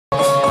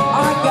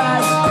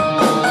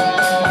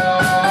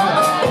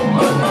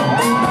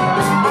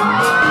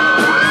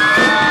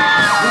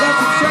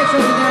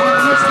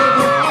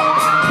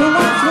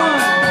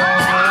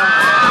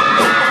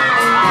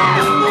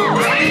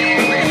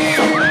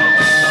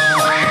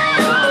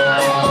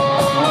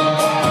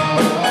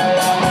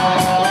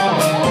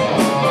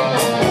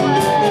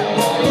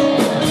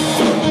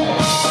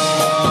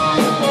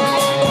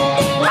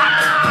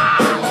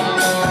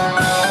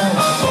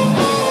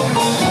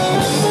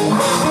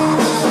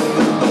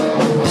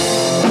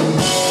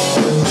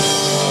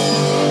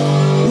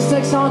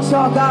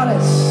Star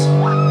Goddess.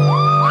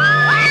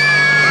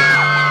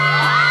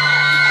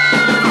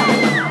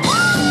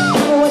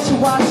 When she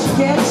walks, she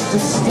gets to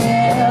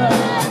stare.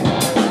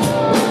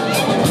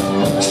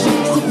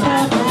 She's the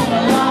perfect in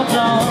a long,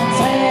 long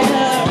hair.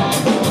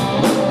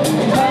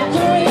 Her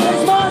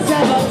career's more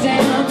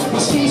evident.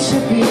 She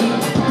should be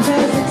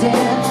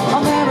president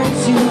or married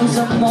to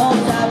some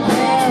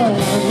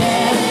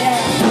multi-billionaire.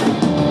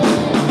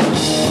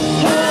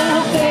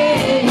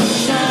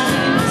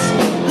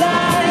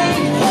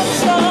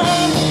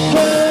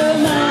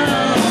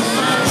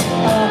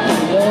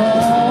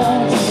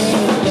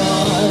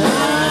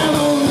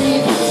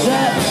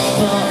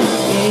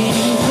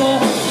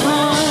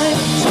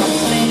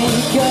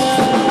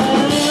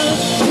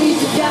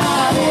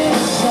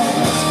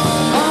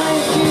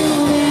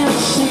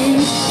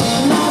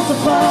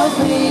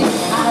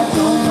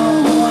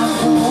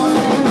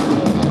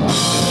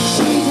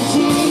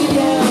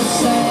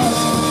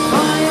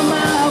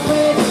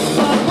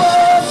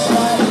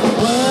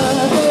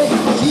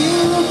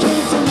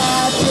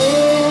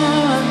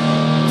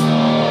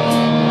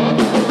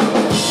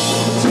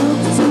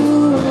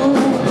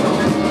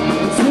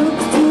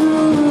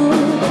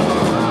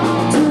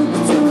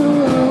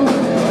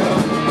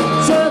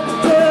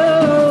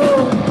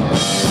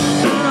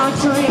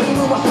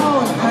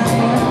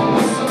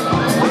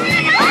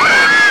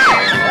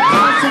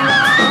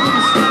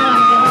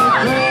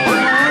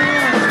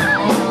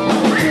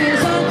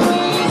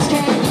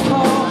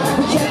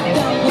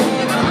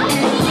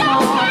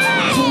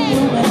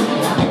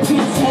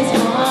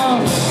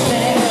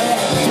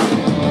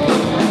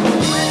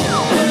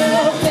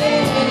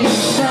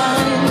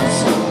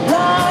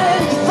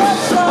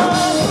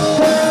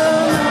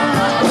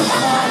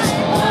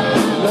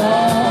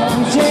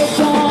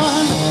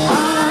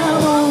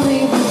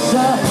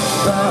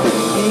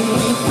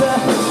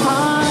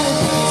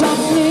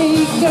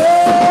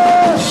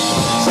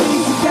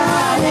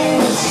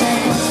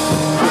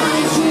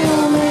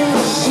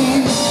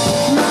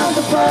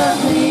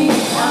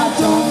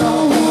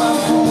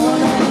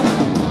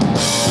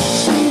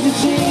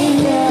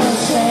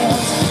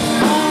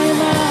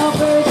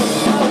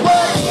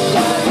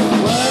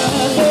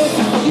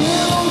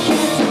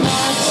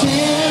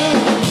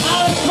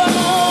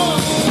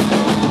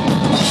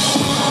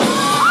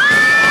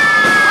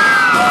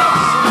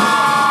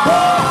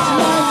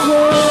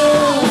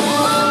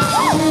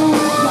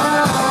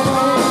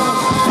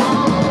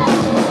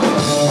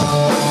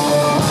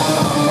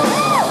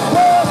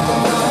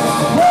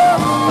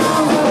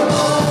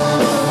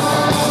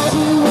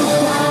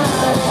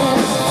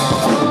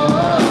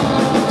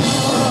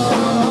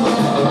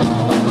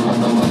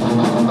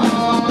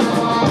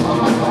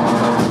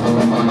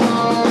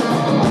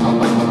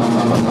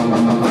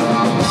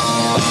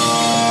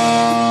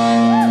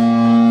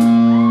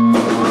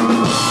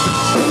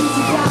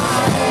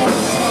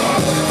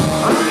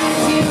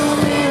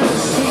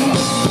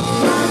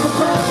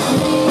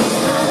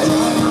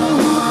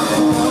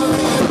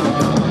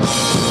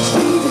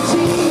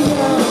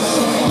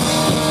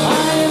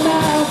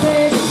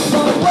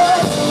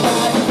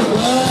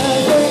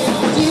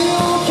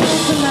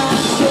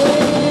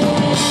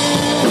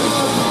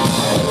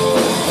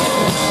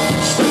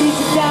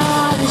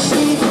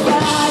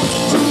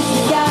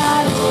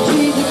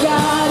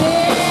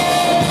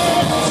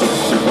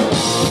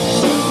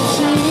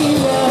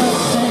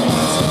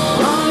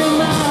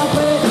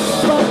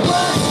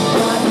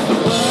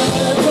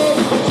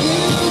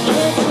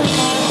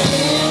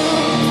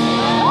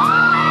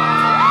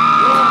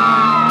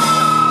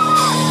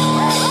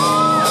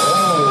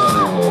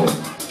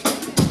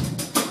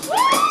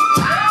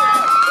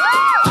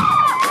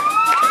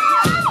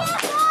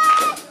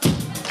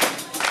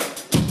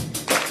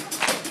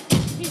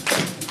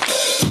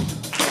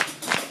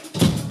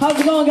 How's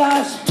it going,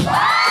 guys?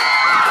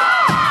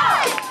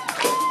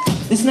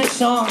 This next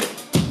song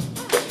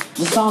is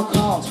a song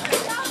called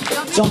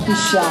Don't Be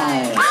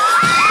Shy.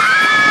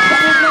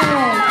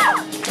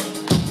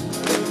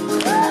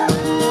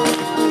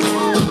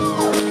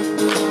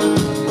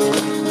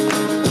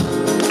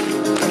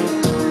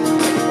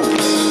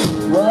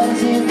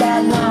 Was it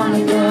that long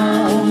ago?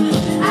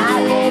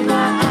 I gave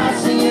my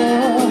eyes to you.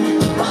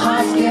 My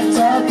heart skipped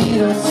a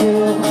beat or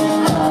two.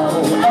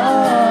 Oh, oh.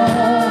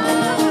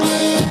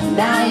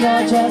 Now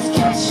you're just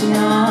catching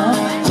up.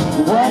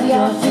 What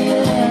you're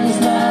feeling is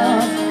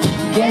love.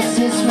 Guess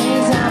this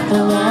means I'm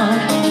the one.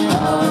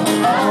 Oh,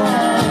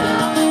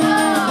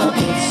 oh.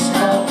 It's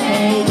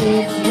okay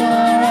if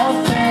you're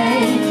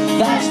afraid.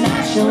 That's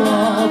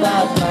natural,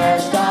 but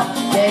first off,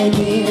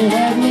 baby,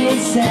 let me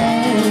say,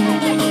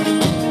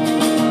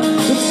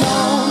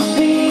 don't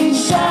be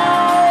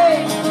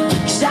shy,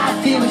 'cause I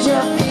feel what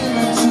you're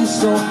feeling too,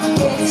 so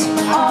it's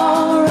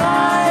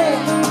alright.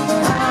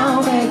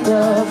 I'll make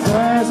the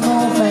first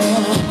move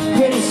and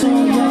pretty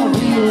soon you'll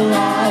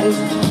realize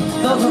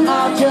those are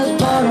all just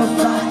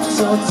butterflies.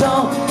 So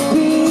don't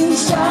be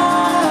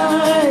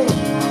shy,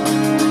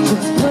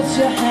 just put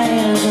your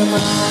hands in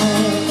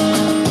mine.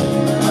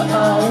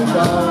 Oh,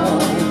 oh,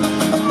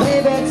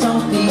 baby,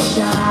 don't be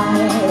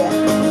shy.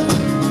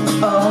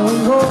 Oh,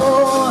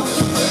 oh.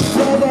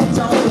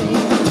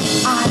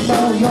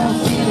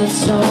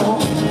 So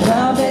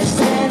love is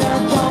and I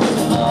don't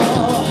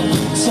know.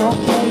 It's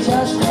okay,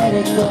 just let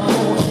it go.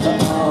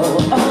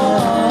 Oh,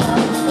 oh.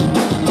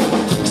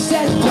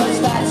 Said voice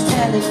that's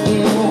telling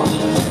you,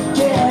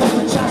 get up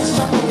and try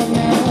something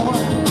new.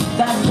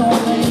 That's the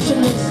one that you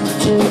should listen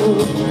to.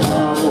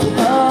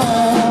 Oh, oh.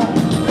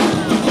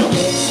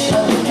 It's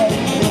okay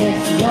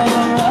if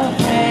you're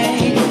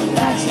afraid.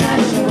 That's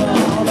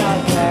natural. Not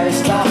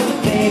first off,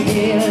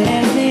 baby,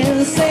 let me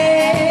say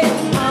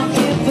I'm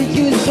here for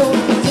you, so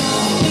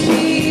don't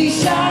be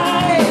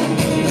shy.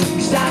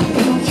 'Cause I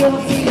feel your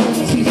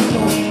feelings too,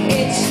 so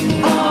it's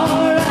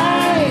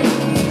alright.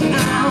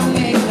 I'll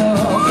make the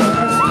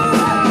first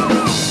move.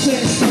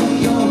 Pretty soon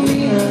you'll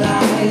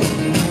realize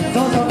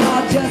those are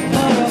all just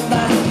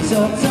butterflies, so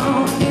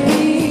don't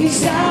be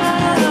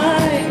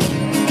shy.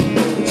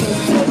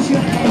 Just put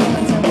your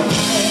hands on mine.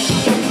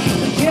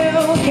 You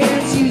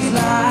can't use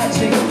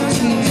logic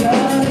to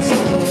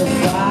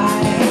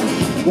justify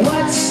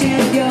what's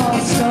in your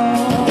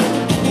soul.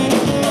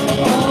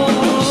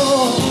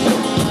 Oh,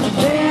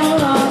 there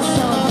are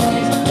some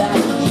things that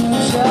you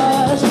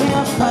just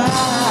can't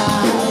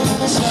find.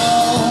 So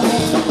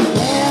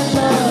let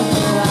love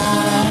fly.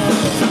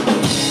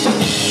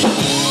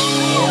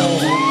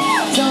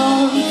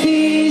 Don't be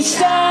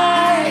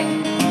shy,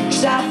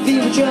 'cause I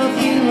feel what you're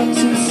feeling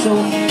too, so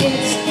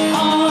it's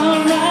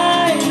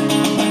alright.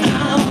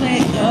 I'll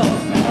make the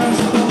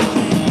first move.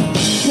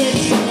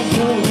 Pretty soon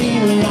you'll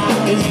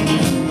realize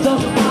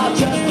those are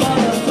just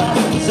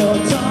butterflies, so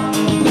don't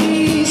be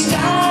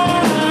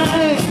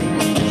shy.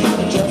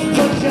 Just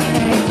put your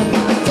hands on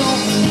mine.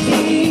 Don't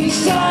be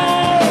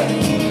shy,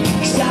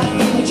 'cause I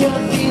feel what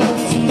you're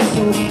feeling too,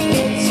 so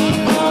it's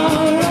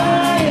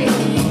alright.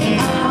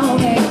 I'll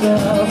make the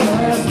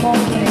first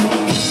move.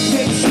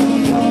 Pretty soon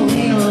you'll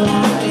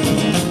realize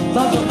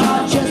those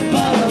are just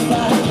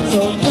butterflies,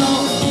 so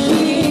don't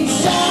be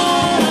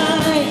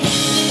shy.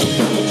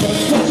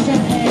 Just put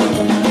your hands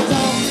on mine.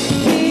 Don't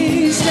be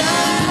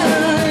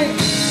shy.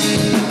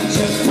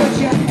 Just put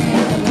your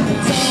hands on mine.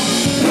 Don't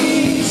be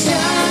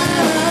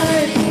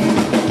shy.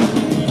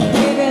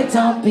 Baby,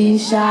 don't be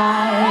shy.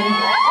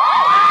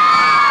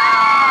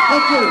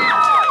 Thank you.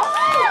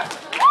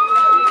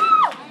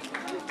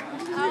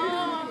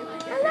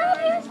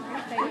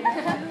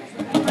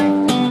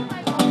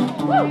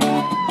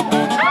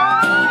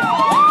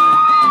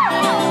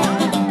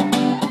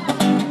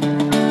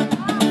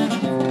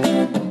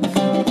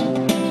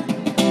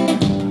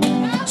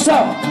 So,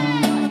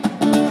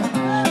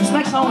 this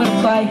next song I'm going to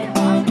play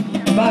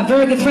by a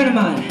very good friend of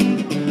mine.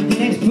 His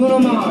name's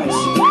Burnham.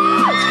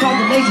 It's called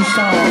the Lazy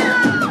Song.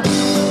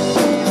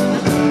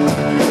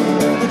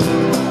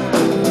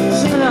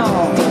 Sing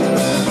along.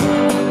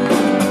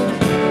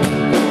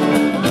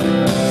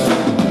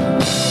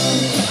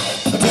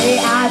 Today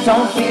I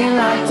don't feel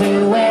like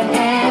doing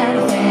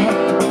anything.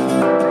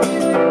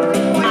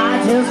 I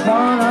just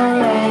wanna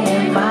lay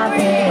in my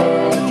bed.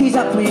 Keys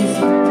up, please.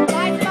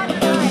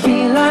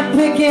 Feel like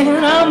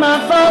picking up my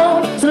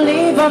phone to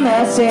leave a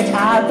message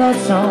at the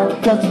tone.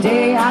 'Cause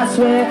today I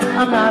swear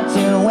I'm not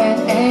doing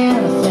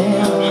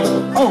anything.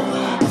 Oh,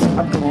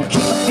 I'm gonna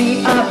keep my feet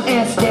up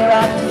and stare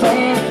at the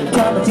fan.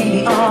 Turn the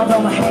TV on, throw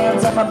my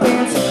hands up my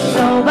pants.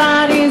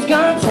 Nobody's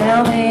gonna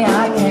tell me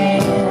I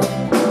can't.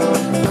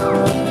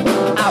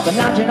 I've been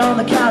lounging on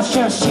the couch,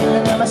 just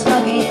chilling in my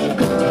snuggie.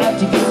 Couldn't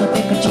activate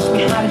something, could just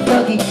behind a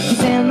Dougie.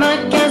 He's in my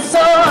guess,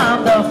 so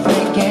I'm the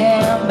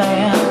freaking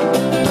man.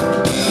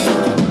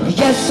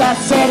 Yes, I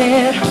said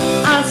it,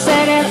 I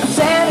said it, I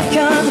said it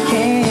 'cause I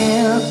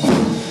can.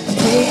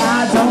 Today I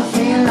don't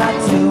feel like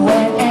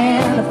doing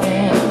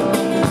anything.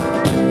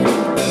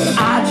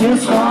 I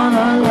just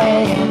wanna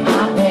lay in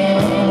my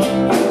bed.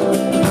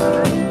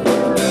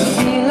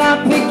 Feel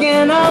like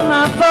picking up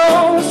my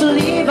phone to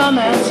leave a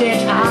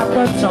message at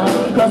the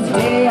tone. 'Cause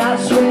today I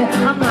swear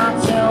I'm not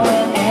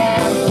doing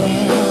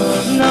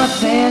anything.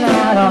 Nothing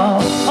at all.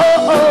 Oh,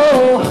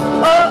 oh,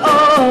 oh,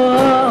 oh,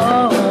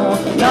 oh.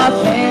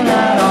 Nothing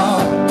at all.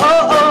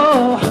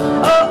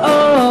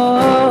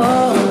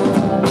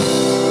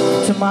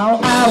 Tomorrow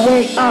I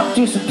wake up,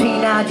 do some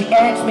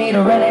P90X, meet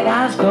a really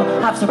nice girl,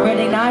 have some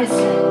really nice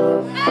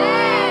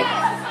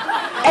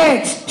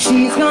eggs.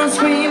 She's gonna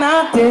scream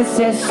out, this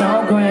is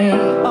so great.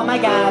 Oh my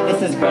god,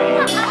 this is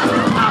great.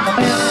 I'ma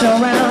mess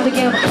around to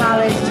get my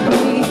college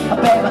degree. I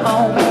bet my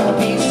own man will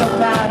be so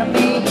proud of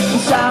me. I'm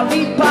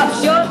sorry, pops,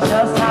 you'll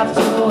just have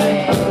to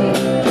wait.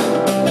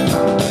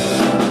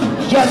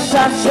 Yes, I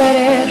said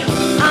it,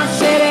 I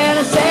said it,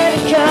 I said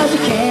it 'cause I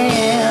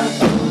can.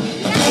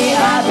 Hey,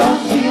 I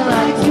don't feel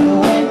like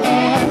doing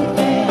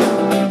anything.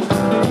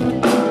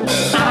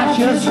 I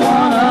just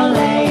wanna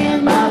lay in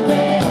my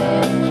bed.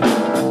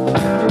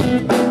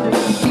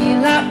 Feel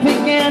like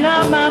picking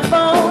up my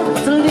phone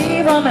to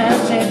leave a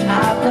message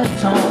at the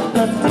tone.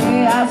 'Cause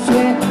today I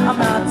swear I'm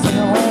not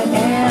doing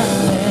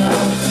anything.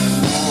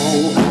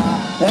 Oh,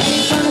 I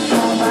ain't gonna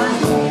call my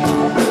head,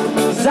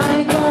 'cause I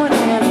ain't going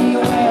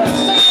anywhere.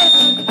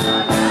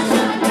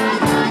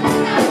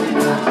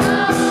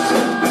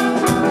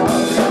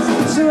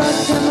 It's a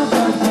rush in my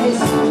birthday.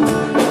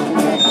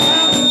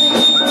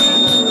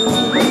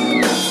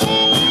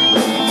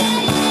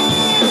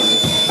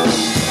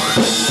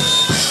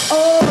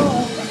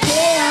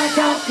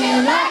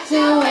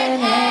 doing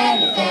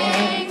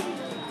anything.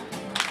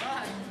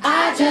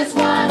 I just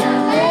wanna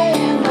lay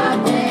in my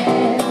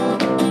bed.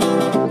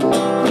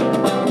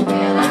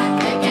 Feel like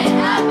picking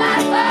up my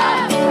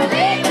phone to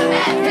leave a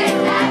message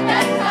at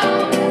the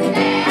tone.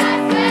 Today I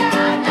swear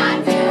I'm not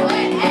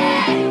doing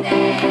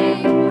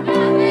anything.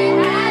 Nothing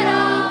at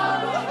all.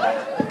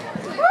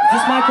 Is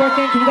this mic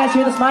working? Can you guys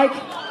hear this mic?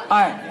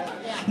 Alright.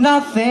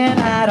 Nothing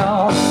at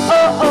all.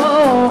 Oh,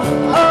 oh,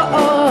 oh,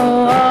 oh.